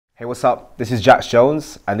Hey, what's up? This is Jax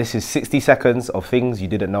Jones, and this is 60 seconds of things you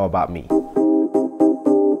didn't know about me.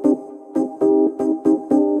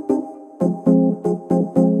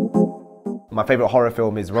 My favorite horror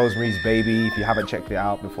film is Rosemary's Baby. If you haven't checked it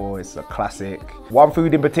out before, it's a classic. One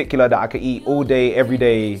food in particular that I could eat all day, every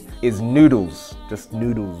day is noodles. Just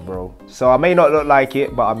noodles, bro. So I may not look like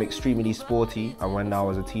it, but I'm extremely sporty. And when I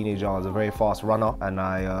was a teenager, I was a very fast runner. And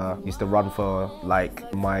I used to run for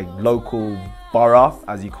like my local borough,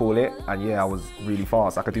 as you call it. And yeah, I was really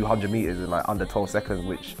fast. I could do 100 meters in like under 12 seconds,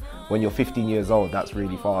 which when you're 15 years old, that's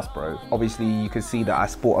really fast, bro. Obviously, you can see that I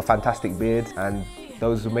sport a fantastic beard, and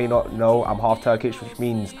those who may not know, I'm half Turkish, which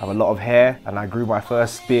means I have a lot of hair, and I grew my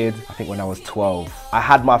first beard, I think when I was 12. I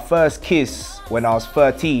had my first kiss when I was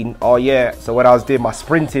 13, oh yeah. So when I was doing my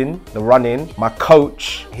sprinting, the running, my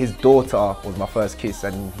coach, his daughter was my first kiss,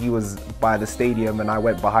 and he was by the stadium and I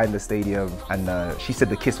went behind the stadium, and she said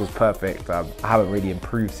the kiss was perfect. I haven't really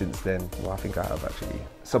improved since then. Well, I think I have actually.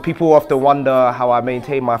 So people often wonder how I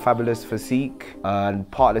maintain my fabulous physique, and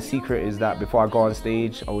part of the secret is that before I go on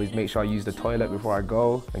stage, I always make sure I use the toilet before I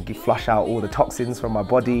go and flush out all the toxins from my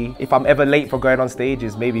body. If I'm ever late for going on stage,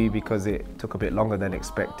 it's maybe because it took a bit longer than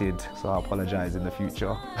expected, so I apologize in the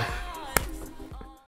future.